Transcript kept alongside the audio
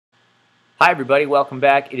Hi everybody, welcome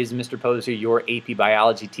back. It is Mr. Poser, your AP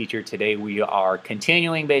Biology teacher. Today we are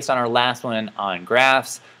continuing based on our last one on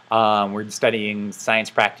graphs. We're studying Science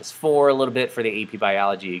Practice 4 a little bit for the AP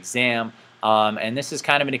Biology exam. And this is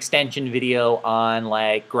kind of an extension video on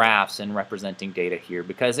like graphs and representing data here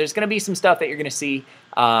because there's going to be some stuff that you're going to see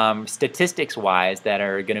statistics-wise that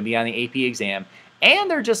are going to be on the AP exam. And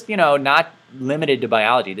they're just, not limited to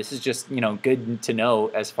biology. This is just, good to know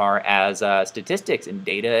as far as statistics and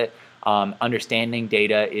data. Understanding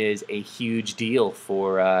data is a huge deal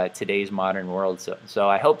for today's modern world. So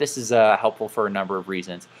I hope this is helpful for a number of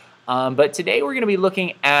reasons. But today we're going to be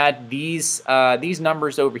looking at these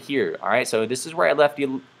numbers over here. All right, so this is where I left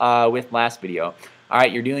you with last video. All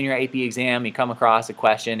right, you're doing your AP exam, you come across a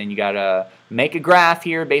question, and you got to make a graph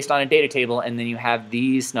here based on a data table, and then you have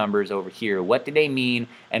these numbers over here. What do they mean,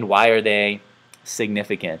 and why are they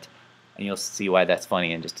significant? And you'll see why that's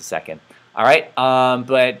funny in just a second. All right,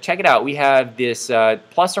 but check it out. We have this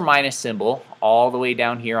plus or minus symbol all the way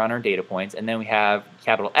down here on our data points, and then we have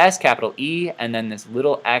capital S, capital E, and then this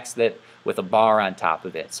little X that with a bar on top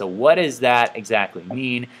of it. So what does that exactly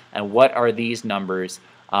mean, and what are these numbers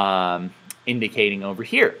indicating over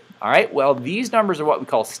here? All right, well, these numbers are what we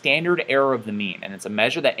call standard error of the mean, and it's a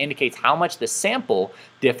measure that indicates how much the sample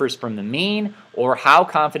differs from the mean or how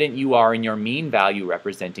confident you are in your mean value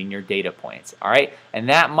representing your data points. All right, and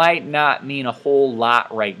that might not mean a whole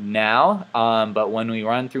lot right now, but when we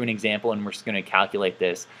run through an example and we're just going to calculate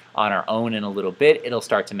this on our own in a little bit, it'll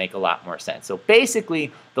start to make a lot more sense. So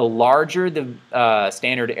basically, the larger the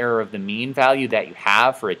standard error of the mean value that you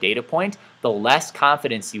have for a data point, the less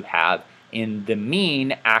confidence you have in the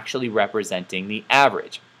mean actually representing the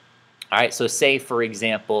average. All right, so say for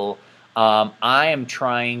example, I am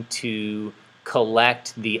trying to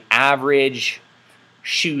collect the average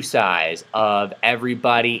shoe size of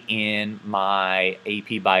everybody in my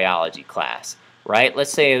AP Biology class, right?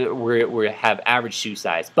 Let's say we have average shoe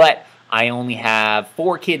size, but I only have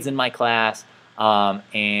 4 kids in my class,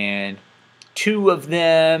 and 2 of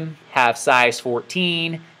them have size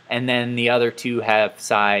 14, and then the other 2 have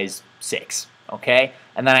size 6, okay?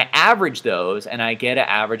 And then I average those, and I get an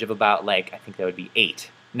average of about, like, I think that would be 8.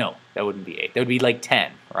 No, that wouldn't be 8. That would be like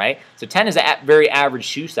 10, right? So 10 is a very average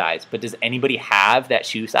shoe size, but does anybody have that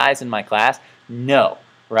shoe size in my class? No,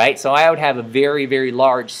 right? So I would have a very, very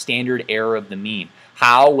large standard error of the mean.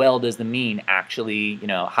 How well does the mean actually,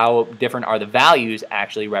 how different are the values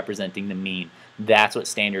actually representing the mean? That's what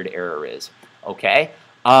standard error is, okay?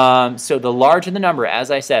 So the larger the number,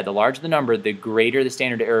 as I said, the larger the number, the greater the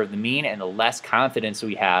standard error of the mean, and the less confidence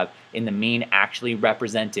we have in the mean actually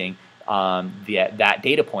representing that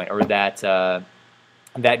data point or that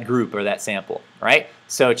group or that sample, right?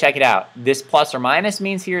 So check it out. This plus or minus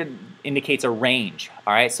means here indicates a range,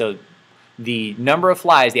 all right? So the number of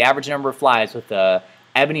flies, the average number of flies with the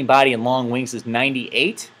ebony body and long wings is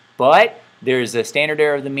 98, but there's a standard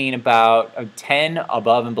error of the mean about 10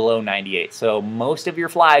 above and below 98. So most of your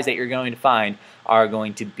flies that you're going to find are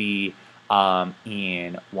going to be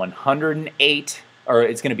in 108, or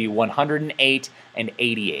it's going to be 108 and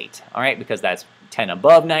 88, all right, because that's 10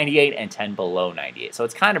 above 98 and 10 below 98. So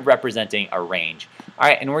it's kind of representing a range. All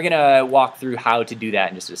right, and we're going to walk through how to do that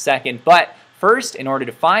in just a second. But first, in order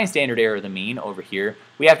to find standard error of the mean over here,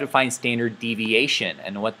 we have to find standard deviation.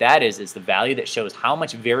 And what that is the value that shows how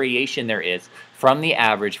much variation there is from the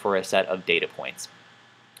average for a set of data points.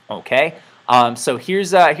 Okay, so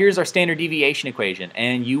here's our standard deviation equation.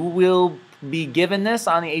 And you will be given this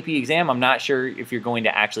on the AP exam. I'm not sure if you're going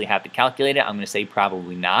to actually have to calculate it. I'm going to say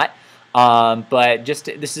probably not. But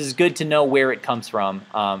this is good to know where it comes from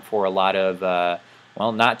for a lot of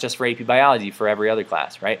well, not just for AP Biology, for every other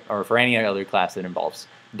class, right? Or for any other class that involves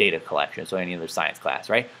data collection, so any other science class,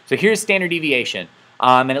 right? So here's standard deviation.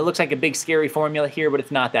 And it looks like a big scary formula here, but it's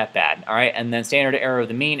not that bad, all right? And then standard error of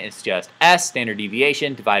the mean is just S, standard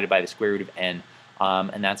deviation, divided by the square root of n.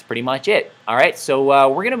 And that's pretty much it, all right? So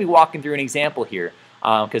we're going to be walking through an example here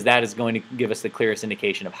because that is going to give us the clearest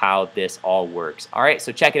indication of how this all works. All right,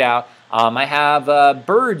 so check it out. I have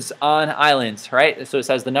birds on islands, right? So it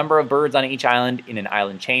says the number of birds on each island in an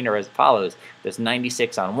island chain are as follows. There's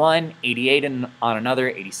 96 on one, 88 on another,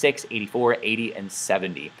 86, 84, 80, and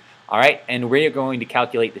 70. All right, and we're going to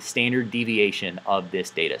calculate the standard deviation of this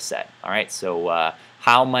data set. All right, so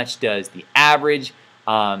how much does the average,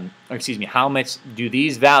 how much do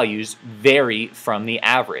these values vary from the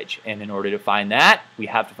average? And in order to find that, we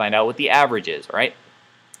have to find out what the average is, right?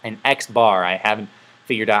 An X bar, I haven't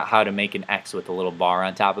figured out how to make an X with a little bar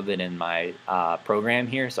on top of it in my program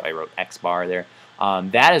here, so I wrote X bar there.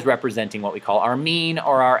 That is representing what we call our mean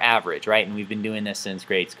or our average, right? And we've been doing this since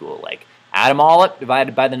grade school, like Add them all up,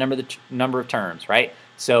 divided by the number of terms, right?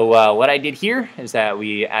 So what I did here is that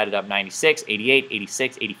we added up 96, 88,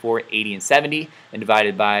 86, 84, 80, and 70, and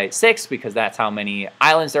divided by 6 because that's how many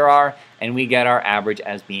islands there are, and we get our average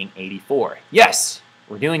as being 84. Yes,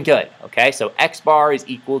 we're doing good, okay? So x bar is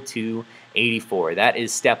equal to 84. That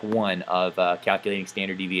is step 1 of calculating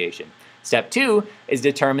standard deviation. Step 2 is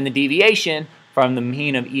determine the deviation from the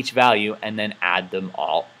mean of each value and then add them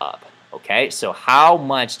all up, okay? So how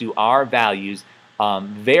much do our values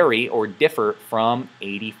vary or differ from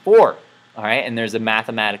 84? All right, and there's a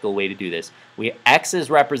mathematical way to do this. X is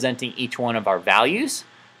representing each one of our values,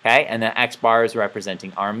 okay, and the x bar is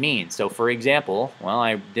representing our mean. So for example, well,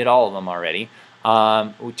 I did all of them already.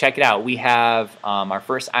 Check it out. We have our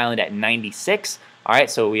first island at 96. All right,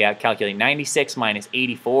 so we have calculate 96 minus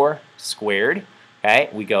 84 squared. Okay,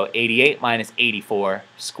 we go 88 minus 84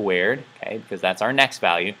 squared, okay, because that's our next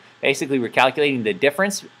value. Basically, we're calculating the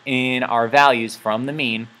difference in our values from the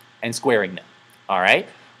mean and squaring them. All right,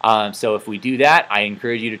 so if we do that, I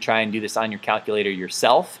encourage you to try and do this on your calculator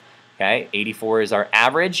yourself. Okay, 84 is our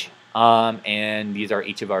average, and these are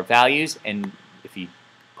each of our values. And if you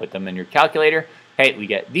put them in your calculator, okay, we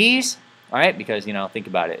get these. All right, because, you know, think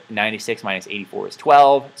about it. 96 minus 84 is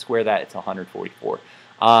 12. Square that, it's 144.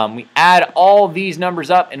 We add all these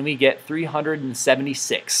numbers up and we get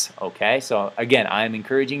 376, okay? So again, I'm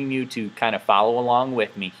encouraging you to kind of follow along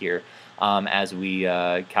with me here as we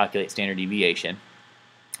calculate standard deviation.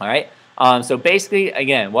 All right, so basically,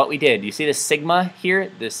 again, what we did, you see the sigma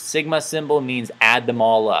here? This sigma symbol means add them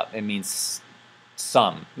all up. It means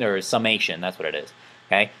sum, or summation, that's what it is,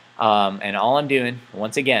 okay? And all I'm doing,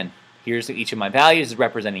 once again, here's each of my values is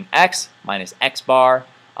representing x minus x bar,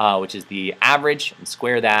 which is the average, and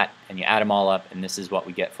square that, and you add them all up, and this is what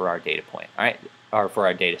we get for our data point, all right, or for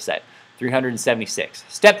our data set, 376.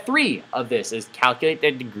 Step 3 of this is calculate the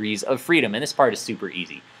degrees of freedom, and this part is super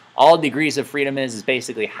easy. All degrees of freedom is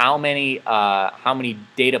basically how many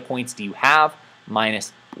data points do you have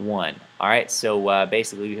minus 1. All right, so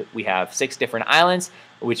basically we have 6 different islands,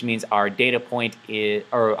 which means our data point is,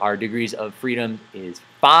 or our degrees of freedom is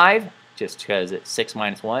 5, just because it's 6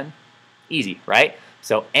 minus 1. Easy, right?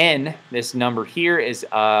 So n, this number here, is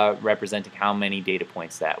representing how many data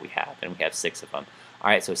points that we have, and we have 6 of them.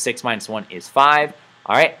 All right, so 6 minus 1 is 5.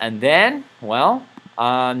 All right, and then, well,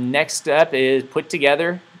 next step is put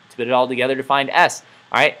it all together to find s.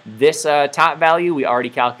 All right, this top value we already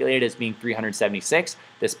calculated as being 376.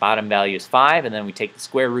 This bottom value is 5, and then we take the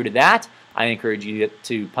square root of that. I encourage you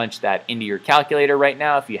to punch that into your calculator right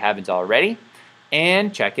now if you haven't already.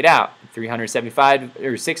 And check it out. 375,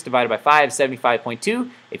 or 6 divided by 5 is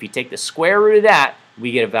 75.2. If you take the square root of that,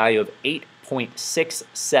 we get a value of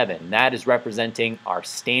 8.67. That is representing our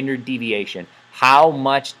standard deviation. How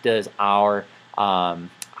much does our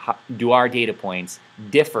do our data points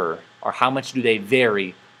differ, or how much do they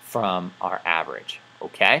vary from our average?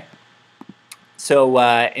 Okay. So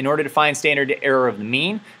in order to find standard error of the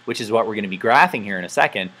mean, which is what we're going to be graphing here in a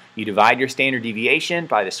second, you divide your standard deviation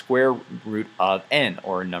by the square root of n,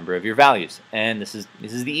 or number of your values. And this is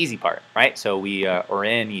the easy part, right? So or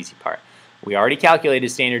n easy part. We already calculated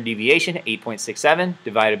standard deviation, 8.67,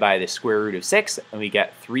 divided by the square root of 6, and we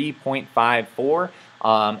get 3.54.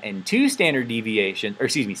 And two standard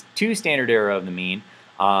error of the mean,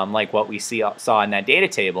 like what we saw in that data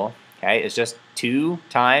table, okay, is just 2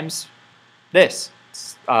 times this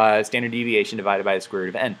standard deviation divided by the square root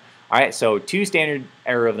of n. All right, so 2 standard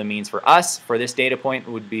error of the means for us for this data point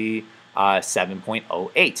would be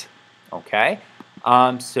 7.08. Okay,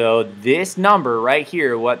 so this number right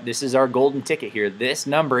here, this is our golden ticket here. This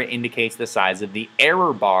number indicates the size of the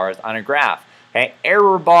error bars on a graph. Okay,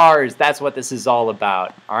 error bars, that's what this is all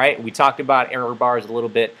about. All right, we talked about error bars a little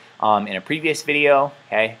bit in a previous video.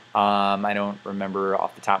 Okay, I don't remember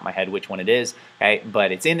off the top of my head which one it is. Okay,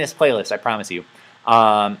 but it's in this playlist, I promise you.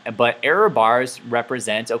 But error bars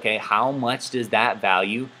represent, okay, how much does that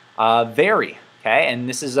value vary? Okay, and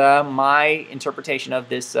this is my interpretation of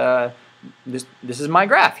this. This is my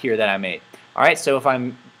graph here that I made. All right, so if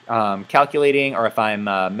I'm calculating, or if I'm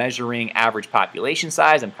measuring average population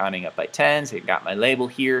size, I'm counting up by tens. I've got my label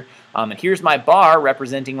here, and here's my bar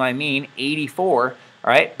representing my mean, 84.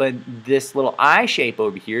 All right, but this little I shape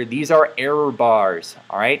over here, these are error bars.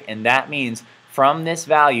 All right, and that means from this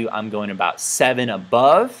value, I'm going about 7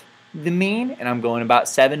 above the mean, and I'm going about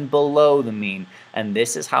 7 below the mean, and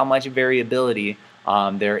this is how much variability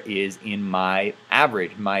there is in my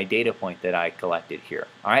average, my data point that I collected here.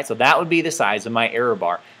 All right, so that would be the size of my error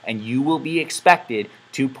bar, and you will be expected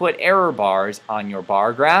to put error bars on your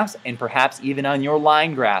bar graphs and perhaps even on your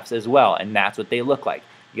line graphs as well, and that's what they look like.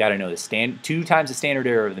 You got to know the 2 times the standard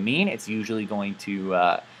error of the mean. It's usually going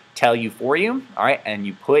to tell you for you. All right, and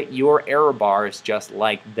you put your error bars just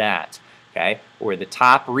like that. Okay, where the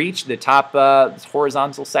top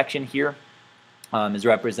horizontal section here is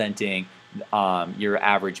representing your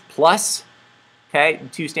average plus, okay,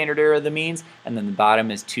 2 standard error of the means, and then the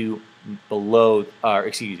bottom is 2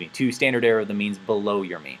 standard error of the means below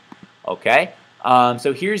your mean. Okay,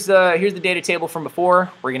 so here's the data table from before.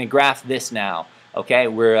 We're going to graph this now. Okay,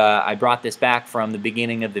 I brought this back from the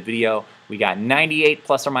beginning of the video. We got 98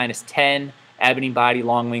 plus or minus 10 ebony body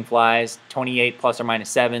long wing flies, 28 plus or minus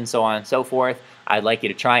 7, so on and so forth. I'd like you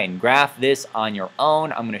to try and graph this on your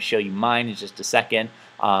own. I'm going to show you mine in just a second.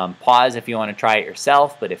 Pause if you want to try it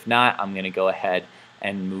yourself, but if not, I'm going to go ahead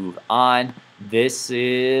and move on. This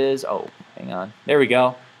is, oh, hang on. There we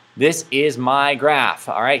go. This is my graph.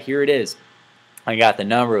 All right, here it is. I got the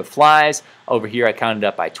number of flies. Over here, I counted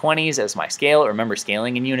up by 20s as my scale. Remember,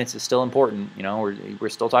 scaling in units is still important. You know, we're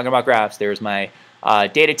still talking about graphs. There's my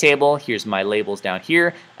data table. Here's my labels down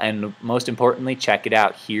here. And most importantly, check it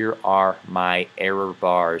out. Here are my error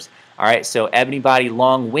bars. All right, so ebony body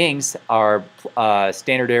long wings are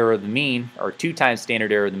standard error of the mean, or 2 times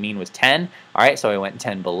standard error of the mean was 10. All right, so I went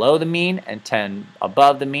 10 below the mean and 10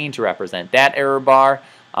 above the mean to represent that error bar.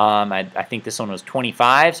 I think this one was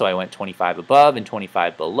 25, so I went 25 above and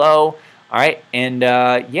 25 below. All right, and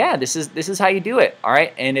yeah, this is how you do it. All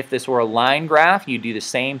right, and if this were a line graph, you'd do the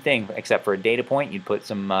same thing, except for a data point, you'd put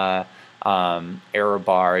some error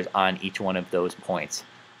bars on each one of those points.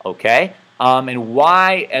 Okay, and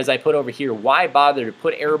why, as I put over here, why bother to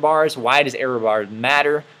put error bars? Why does error bars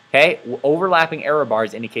matter? Okay, overlapping error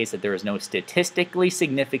bars indicates that there is no statistically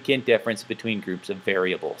significant difference between groups of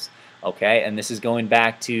variables. Okay, and this is going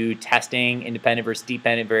back to testing independent versus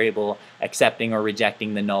dependent variable, accepting or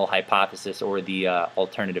rejecting the null hypothesis or the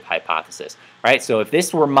alternative hypothesis. Right, so if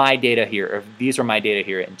this were my data here, or if these were my data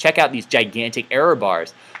here, and check out these gigantic error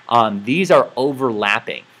bars, these are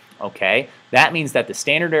overlapping. Okay, that means that the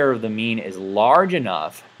standard error of the mean is large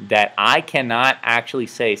enough that I cannot actually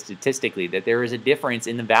say statistically that there is a difference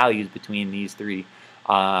in the values between these three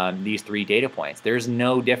data points. There's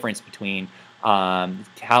no difference between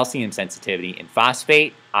calcium sensitivity in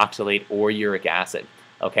phosphate, oxalate, or uric acid.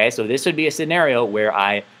 Okay, so this would be a scenario where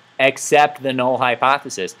I accept the null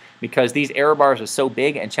hypothesis because these error bars are so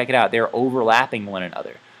big, and check it out, they're overlapping one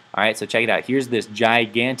another. All right, so check it out. Here's this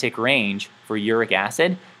gigantic range for uric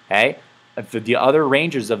acid. Okay, if the other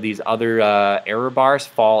ranges of these other error bars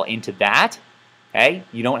fall into that, okay,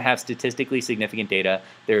 you don't have statistically significant data.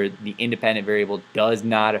 The independent variable does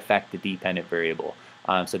not affect the dependent variable.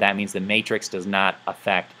 So that means the matrix does not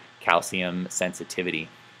affect calcium sensitivity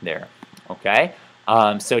there. Okay,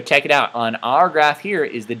 so check it out. On our graph here,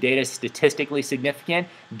 is the data statistically significant?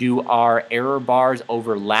 Do our error bars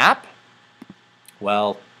overlap?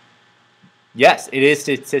 Well, yes, it is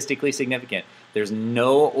statistically significant. There's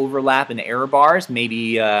no overlap in the error bars.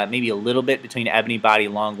 Maybe a little bit between ebony body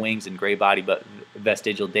long wings and gray body but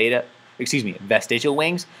vestigial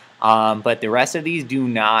wings. But the rest of these do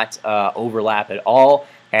not overlap at all.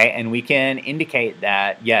 Okay, and we can indicate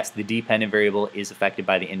that yes, the dependent variable is affected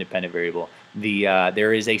by the independent variable.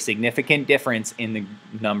 There is a significant difference in the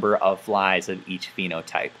number of flies of each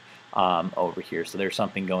phenotype over here. So there's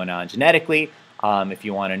something going on genetically. If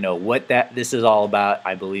you want to know what this is all about,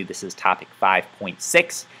 I believe this is topic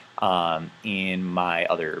 5.6 in my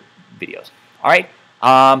other videos. All right,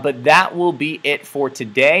 but that will be it for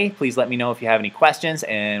today. Please let me know if you have any questions,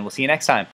 and we'll see you next time.